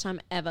first time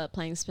ever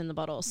playing spin the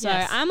bottle. So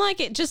Yes. I'm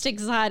like just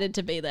excited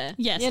to be there.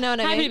 Yes. You know what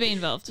I mean? Happy to be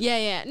involved.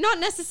 Yeah. Not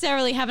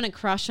necessarily having a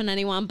crush on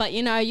anyone, but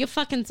you know, you're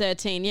fucking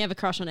 13. You have a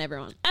crush on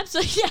everyone.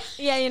 Absolutely. Yeah.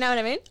 Yeah, you know what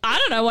I mean? I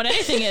don't know what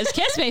anything is.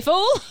 Kiss me,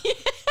 fool.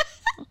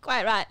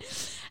 Quite right.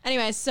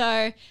 Anyway,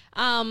 so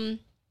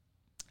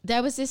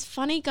there was this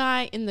funny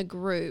guy in the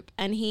group,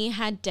 and he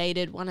had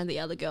dated one of the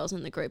other girls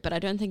in the group, but I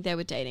don't think they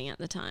were dating at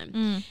the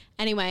time.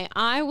 Anyway,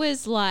 I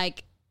was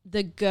like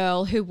the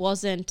girl who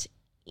wasn't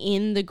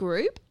in the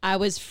group. I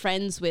was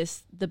friends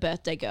with the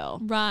birthday girl.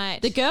 Right.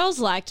 The girls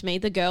liked me.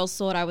 The girls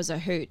thought I was a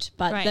hoot,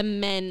 but Right. the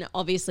men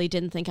obviously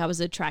didn't think I was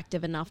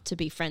attractive enough to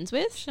be friends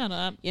with. Shut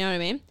up. You know what I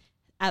mean?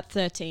 At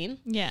 13.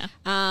 Yeah.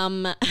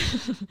 And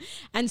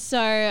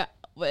so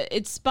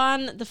it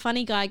spun. The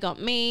funny guy got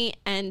me,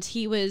 and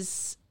he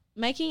was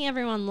making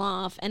everyone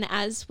laugh. And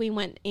as we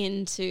went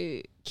in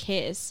to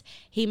kiss,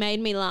 he made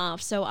me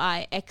laugh. So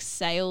I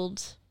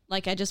exhaled,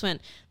 like I just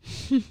went,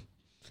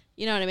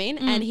 you know what I mean?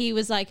 And he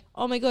was like,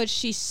 oh my God,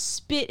 she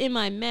spit in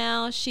my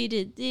mouth. She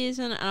did this.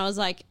 And I was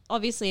like,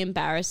 obviously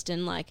embarrassed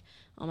and like,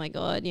 oh my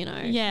God, you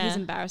know, Yeah. he's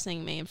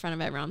embarrassing me in front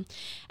of everyone.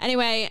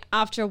 Anyway,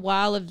 after a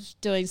while of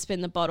doing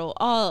spin the bottle,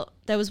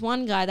 there was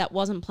one guy that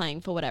wasn't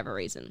playing for whatever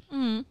reason.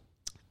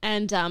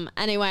 And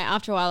anyway,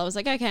 after a while, I was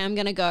like, okay, I'm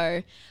going to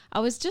go. I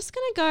was just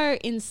going to go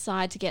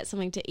inside to get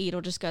something to eat or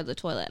just go to the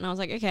toilet. And I was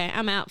like, okay,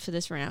 I'm out for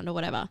this round or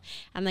whatever.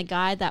 And the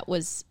guy that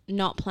was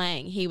not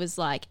playing, he was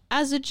like,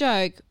 as a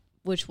joke,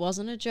 which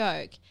wasn't a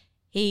joke,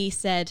 he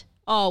said,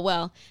 oh,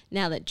 well,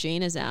 now that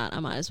Gina's out, I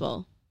might as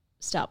well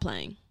start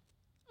playing.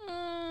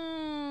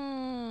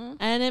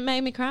 And it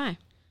made me cry.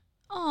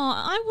 Oh,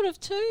 I would have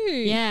too.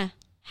 Yeah.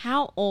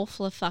 How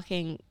awful are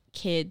fucking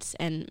kids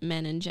and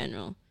men in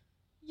general.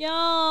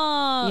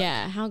 Yeah.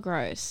 Yeah, how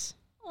gross.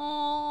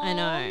 Oh, I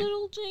know.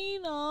 Little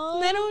Gina.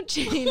 Little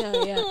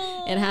Gina,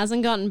 yeah. It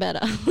hasn't gotten better.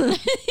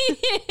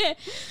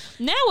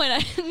 Now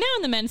when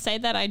the men say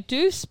that, I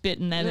do spit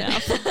in their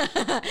mouth.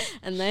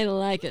 And they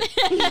like it.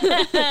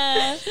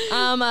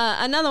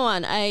 Another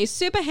one. A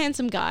super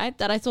handsome guy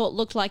that I thought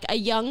looked like a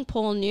young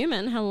Paul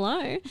Newman,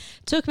 hello,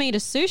 took me to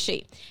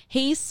sushi.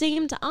 He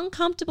seemed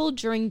uncomfortable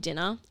during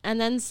dinner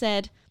and then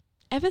said,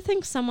 ever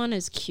think someone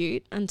is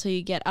cute until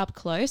you get up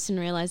close and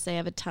realize they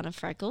have a ton of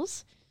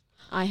freckles?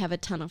 I have a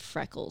ton of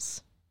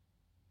freckles.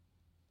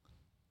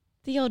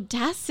 The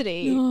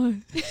audacity. No.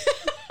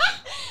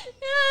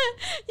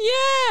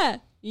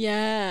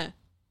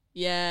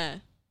 Yeah.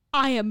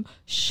 I am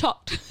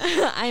shocked.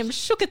 I am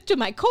shooketh to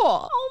my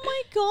core. Oh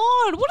my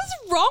God. What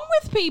is wrong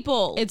with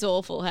people? It's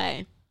awful,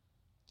 hey.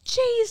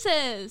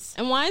 Jesus.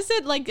 And why is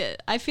it like,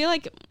 I feel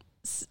like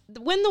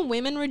when the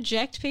women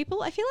reject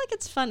people, I feel like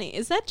it's funny.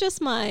 Is that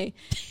just my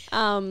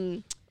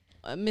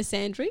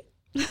misandry?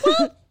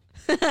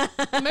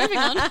 Moving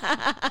on.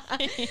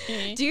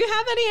 Do you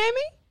have any,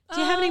 Amy? Do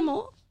you have any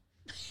more?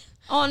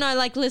 Oh, no,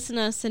 like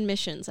listener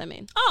submissions, I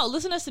mean. Oh,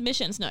 listener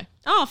submissions, no.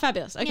 Oh,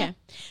 fabulous. Okay.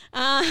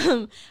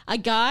 Yeah. A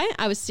guy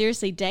I was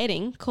seriously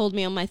dating called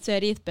me on my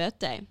 30th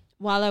birthday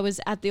while I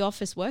was at the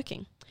office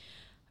working.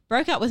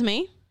 Broke up with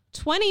me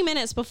 20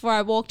 minutes before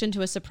I walked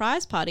into a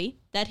surprise party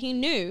that he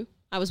knew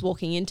I was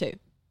walking into.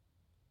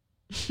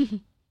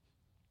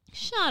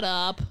 Shut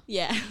up.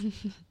 Yeah.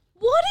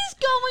 What is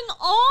going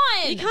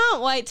on? You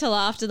can't wait till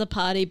after the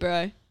party,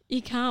 bro.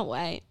 You can't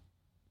wait.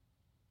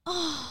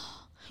 Oh.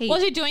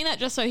 Was he doing that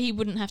just so he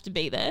wouldn't have to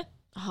be there?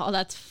 Oh,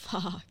 that's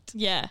fucked.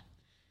 Yeah.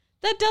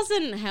 That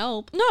doesn't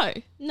help.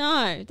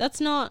 No,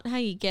 that's not how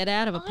you get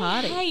out of a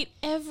party. I hate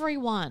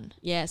everyone.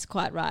 Yes,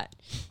 quite right.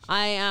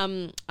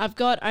 I've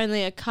got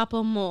only a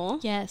couple more.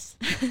 Yes.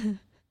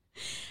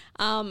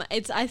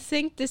 I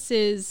think this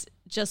is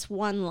just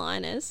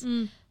one-liners.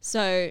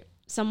 So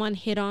someone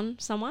hit on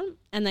someone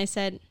and they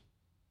said,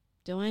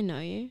 "Do I know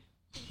you?"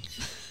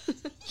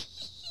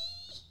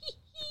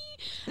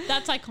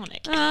 That's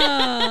iconic.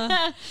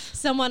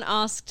 Someone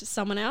asked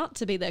someone out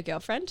to be their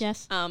girlfriend.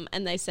 Yes.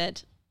 And they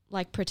said,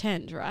 like,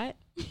 pretend, right?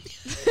 They're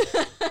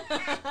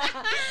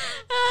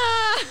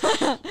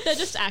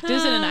just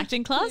actors in an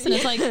acting class, and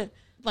it's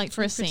like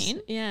for a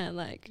scene. Yeah,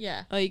 like,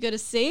 yeah. Oh, you got a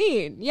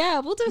scene? Yeah,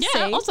 we'll do a scene.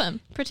 Yeah, awesome.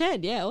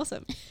 Pretend, yeah,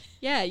 awesome.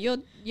 Yeah,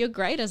 you're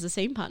great as a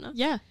scene partner.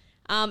 Yeah.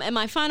 And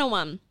my final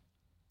one.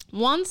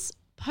 Once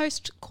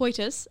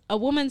post-coitus, a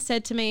woman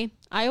said to me,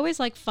 "I always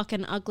like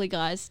fucking ugly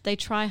guys. They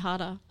try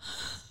harder."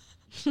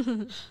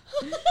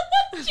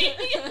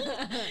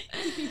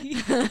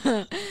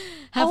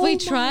 Have we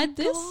tried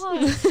this?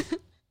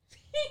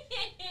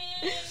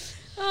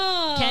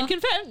 Oh. Can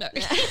confirm. No.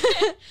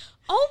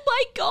 Oh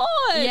my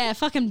God. Yeah,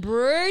 fucking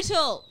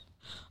brutal.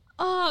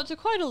 Oh, to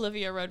quote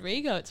Olivia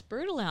Rodrigo, it's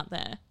brutal out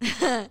there.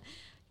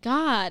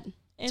 God,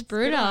 it's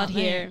brutal out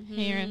here.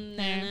 Here,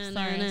 there.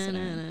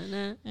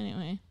 Sorry.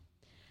 Anyway.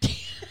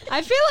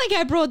 I feel like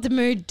I brought the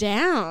mood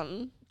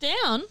down.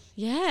 Down?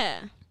 Yeah.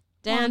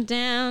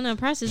 Down, our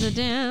prices are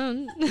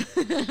down.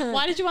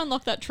 Why did you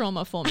unlock that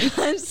trauma for me?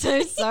 I'm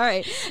so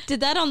sorry. Did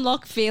that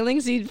unlock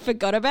feelings you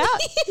forgot about?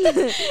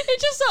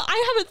 It just,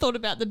 I haven't thought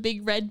about the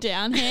big red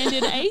down hand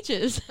in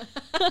ages.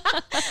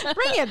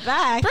 Bring it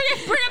back. Bring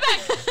it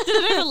back. Did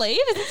it ever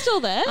leave? Is it still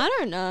there? I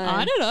don't know.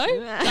 I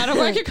don't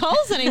work at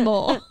Coles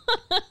anymore.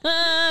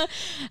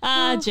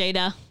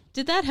 Jada.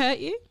 Did that hurt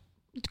you?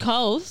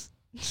 Coles?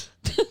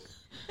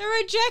 The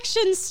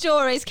rejection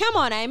stories. Come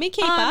on, Amy,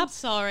 keep up. I'm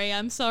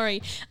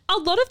sorry. A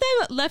lot of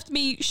them left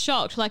me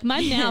shocked. Like,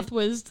 my mouth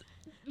was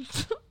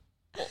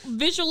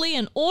visually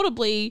and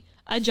audibly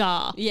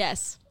ajar.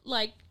 Yes.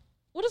 Like,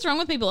 what is wrong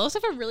with people? I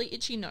also have a really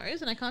itchy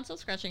nose and I can't stop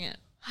scratching it.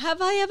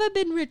 Have I ever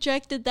been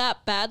rejected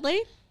that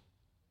badly?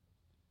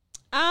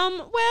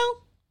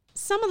 Well,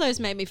 some of those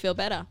made me feel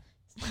better.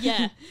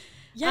 Yeah.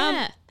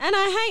 Yeah. And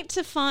I hate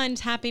to find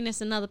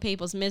happiness in other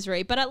people's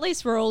misery, but at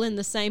least we're all in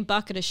the same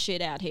bucket of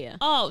shit out here.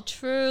 Oh,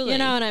 truly. You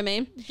know what I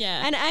mean?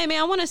 Yeah. And Amy,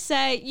 I want to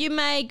say you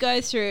may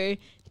go through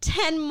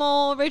 10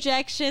 more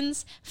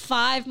rejections,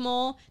 5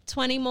 more,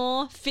 20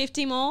 more,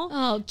 50 more.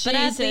 Oh, Jesus. But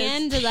at the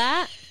end of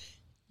that,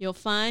 you'll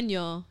find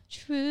your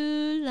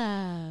true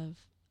love.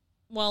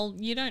 Well,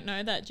 you don't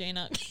know that,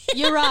 Gina.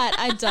 You're right,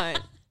 I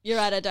don't. You're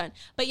right, I don't.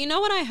 But you know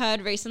what I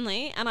heard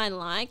recently and I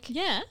like?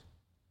 Yeah.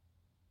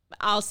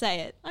 I'll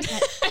say it. Okay.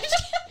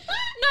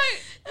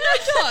 No,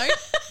 don't.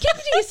 Keep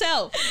it to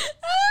yourself.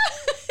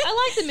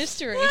 I like the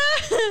mystery.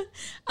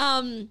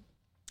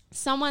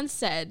 Someone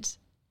said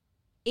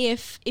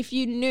if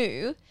you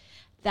knew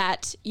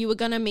that you were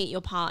going to meet your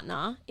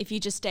partner, if you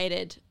just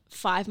dated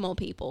 5 more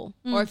people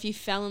or if you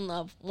fell in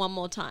love one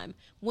more time,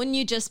 wouldn't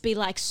you just be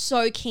like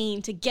so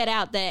keen to get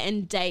out there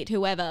and date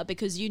whoever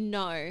because you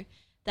know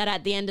that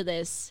at the end of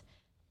this,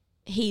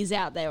 he's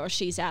out there or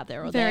she's out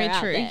there or very they're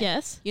out true, there,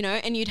 yes. you know,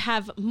 and you'd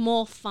have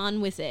more fun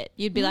with it.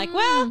 You'd be like,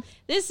 well,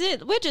 this is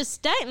it. We're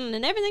just dating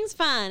and everything's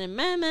fine and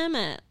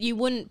meh. You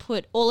wouldn't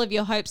put all of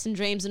your hopes and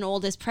dreams and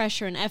all this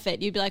pressure and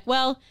effort. You'd be like,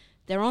 well,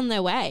 they're on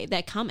their way.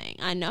 They're coming.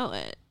 I know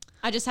it.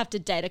 I just have to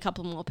date a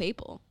couple more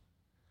people.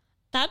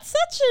 That's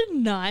such a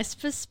nice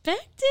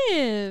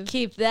perspective.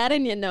 Keep that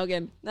in your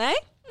noggin, eh?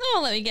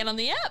 Oh, let me get on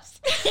the apps.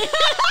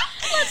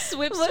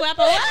 Let's swap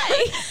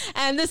away.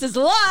 And this is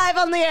live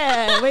on the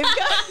air. We've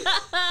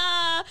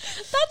got...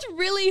 That's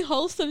really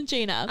wholesome,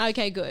 Gina.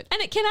 Okay, good. And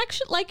it can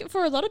actually, like,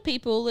 for a lot of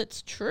people,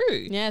 it's true.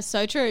 Yeah,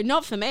 so true.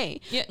 Not for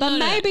me, Yeah, but no.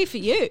 maybe for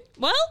you.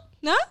 Well,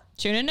 No?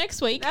 tune in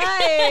next week.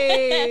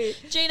 Hey.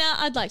 Gina,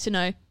 I'd like to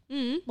know,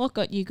 what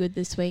got you good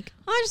this week?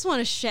 I just want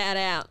to shout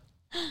out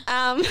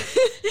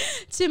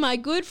to my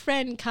good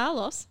friend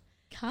Carlos.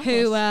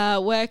 Who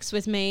works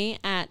with me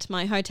at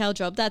my hotel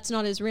job. That's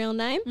not his real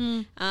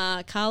name.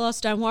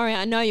 Carlos, don't worry.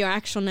 I know your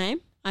actual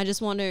name. I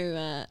just want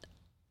to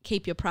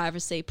keep your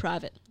privacy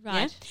private.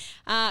 Right.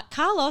 Yeah?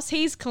 Carlos,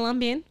 he's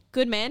Colombian.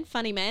 Good man.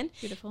 Funny man.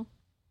 Beautiful.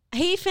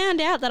 He found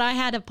out that I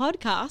had a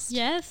podcast.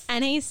 Yes.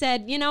 And he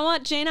said, you know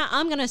what, Gina,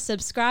 I'm going to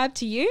subscribe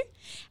to you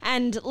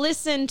and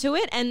listen to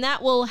it, and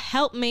that will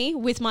help me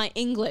with my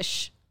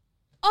English.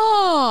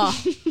 Oh,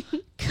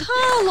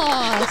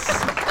 Carlos.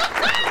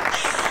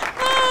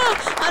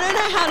 I don't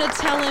know how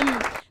to tell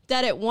him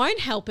that it won't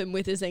help him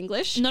with his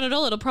English. Not at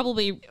all. It'll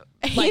probably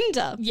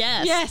Hinder.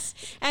 Yes. Yes.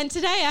 And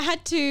today I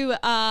had to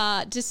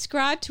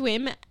describe to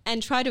him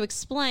and try to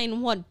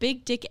explain what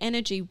big dick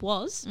energy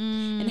was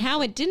and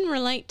how it didn't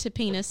relate to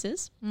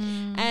penises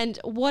and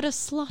what a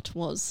slut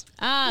was.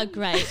 Ah,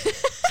 great.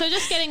 So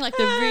just getting like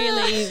the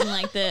really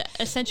like the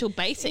essential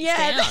basics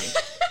down.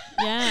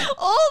 Yeah.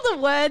 All the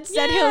words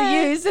that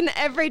he'll use in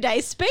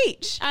everyday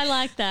speech. I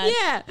like that.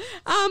 Yeah.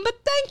 But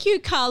thank you,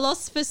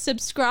 Carlos, for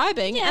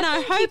subscribing. Yeah, and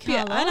I thank you,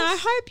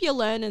 hope you're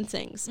learning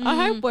things. I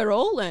hope we're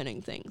all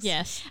learning things.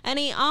 Yes. And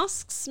he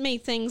asks me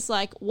things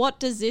like, what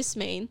does this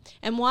mean?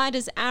 And why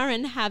does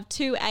Aaron have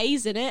 2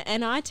 A's in it?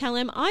 And I tell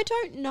him, I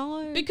don't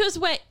know. Because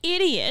we're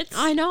idiots.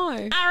 I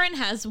know. Aaron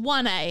has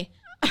 1 A.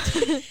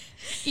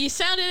 You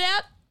sound it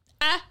out?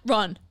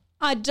 Ron.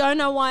 I don't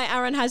know why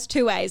Aaron has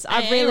 2 A's.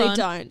 I really Aaron.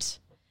 don't.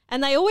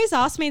 And they always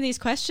ask me these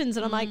questions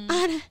and I'm like,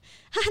 I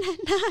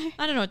don't know.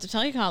 I don't know what to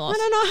tell you, Carlos. I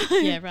don't know.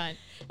 Yeah, right.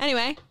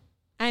 Anyway,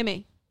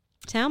 Amy,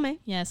 tell me.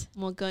 Yes.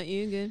 What got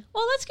you good?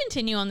 Well, let's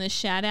continue on this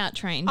shout out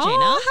train, Gina.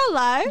 Oh,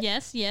 hello.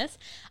 Yes, yes.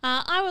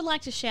 I would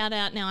like to shout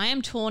out. Now, I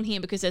am torn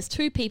here because there's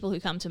 2 people who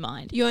come to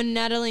mind. You're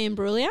Natalie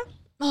Imbruglia.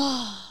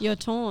 Oh, You're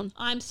torn.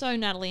 I'm so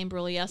Natalie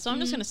Imbruglia, so I'm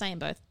just going to say them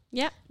both.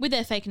 Yep. With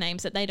their fake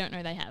names that they don't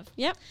know they have.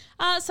 Yep.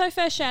 So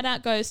first shout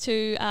out goes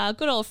to a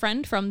good old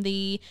friend from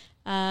the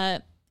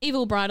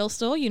Evil Bridal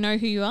Store. You know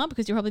who you are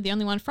because you're probably the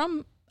only one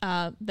from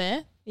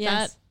there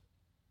Yes. that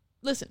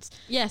listens.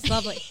 Yes,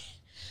 lovely.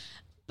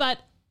 But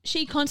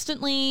she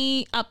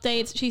constantly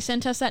updates. She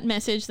sent us that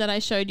message that I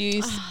showed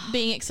you,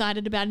 being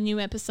excited about a new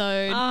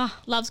episode.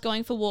 Loves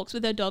going for walks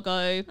with her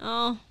doggo.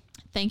 Oh.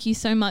 Thank you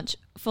so much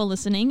for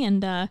listening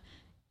and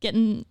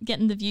getting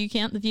the view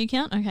count. The view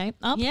count, okay,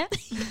 up. Yeah.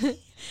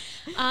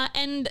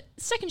 And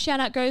second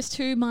shout out goes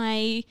to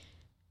my.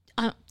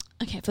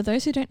 Okay, for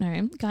those who don't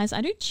know, guys,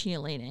 I do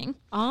cheerleading.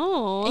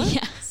 Oh.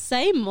 Yeah.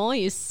 Say more,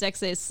 you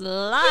sexy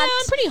slut. Yeah,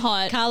 I'm pretty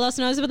hot. Carlos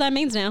knows what that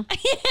means now.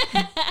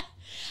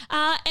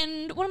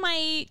 And one of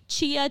my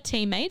cheer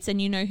teammates,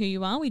 and you know who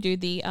you are, we do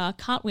the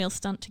cartwheel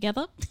stunt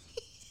together.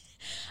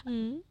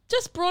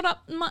 Just brought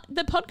up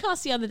the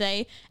podcast the other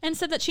day and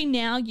said that she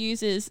now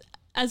uses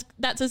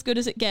that's as good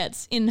as it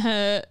gets in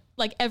her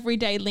like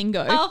everyday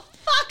lingo. Oh,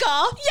 fuck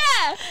off.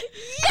 Yeah.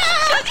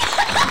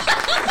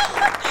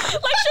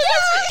 Like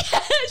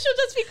she'll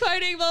just be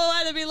quoting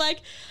Mola and be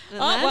like, oh,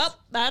 well,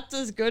 that's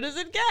as good as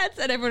it gets.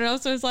 And everyone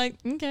else was like,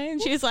 okay.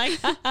 And she's like,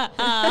 ha, ha,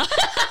 ha.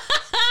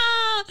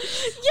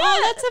 Yeah.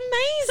 Oh, that's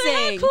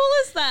amazing. So how cool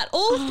is that?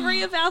 All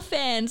 3 of our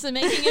fans are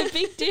making a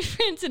big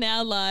difference in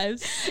our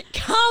lives.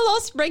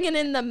 Carlos bringing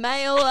in the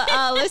male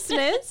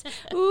listeners.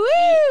 Woo!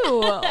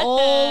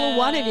 All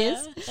one of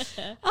yous.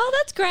 Oh,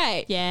 that's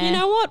great. Yeah. You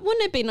know what?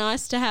 Wouldn't it be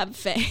nice to have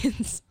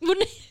fans?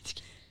 Wouldn't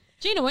it?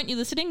 Gina, weren't you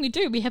listening? We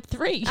do. We have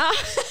 3.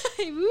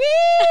 Woo!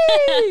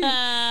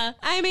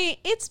 Amy,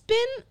 it's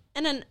been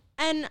an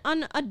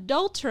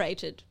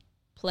unadulterated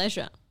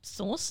pleasure.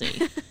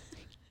 Saucy.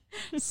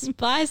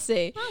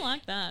 Spicy. I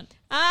like that.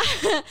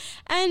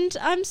 And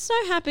I'm so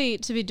happy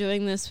to be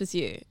doing this with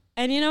you.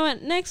 And you know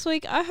what? Next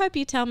week, I hope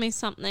you tell me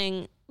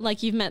something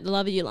like you've met the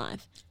love of your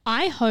life.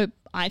 I hope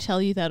I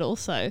tell you that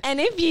also. And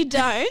if you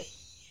don't,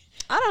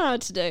 I don't know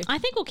what to do. I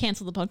think we'll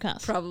cancel the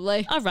podcast.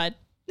 Probably. All right.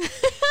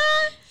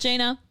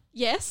 Gina,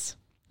 Yes?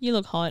 you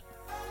look hot.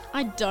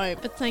 I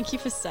don't, but thank you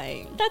for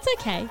saying. That's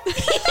okay.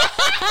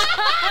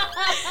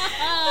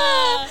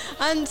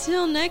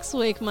 Until next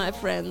week, my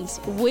friends,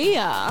 we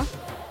are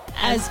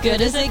as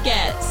good as it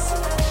gets.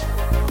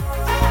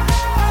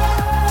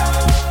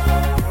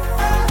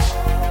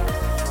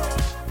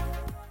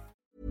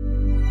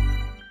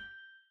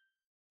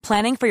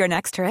 Planning for your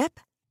next trip?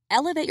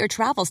 Elevate your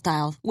travel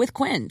style with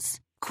Quince.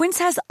 Quince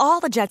has all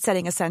the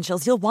jet-setting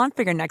essentials you'll want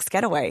for your next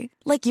getaway,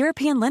 like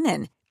European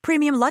linen,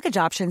 premium luggage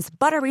options,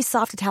 buttery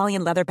soft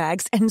Italian leather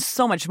bags, and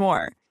so much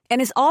more.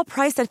 And is all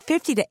priced at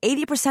 50 to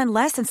 80%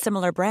 less than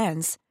similar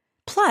brands.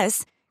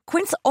 Plus,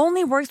 Quince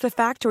only works with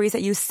factories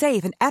that use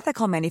safe and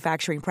ethical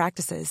manufacturing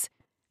practices.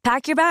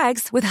 Pack your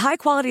bags with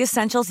high-quality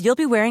essentials you'll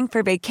be wearing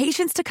for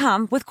vacations to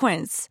come with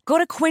Quince. Go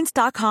to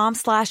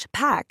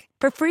quince.com/pack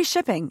for free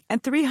shipping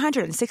and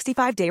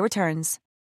 365-day returns.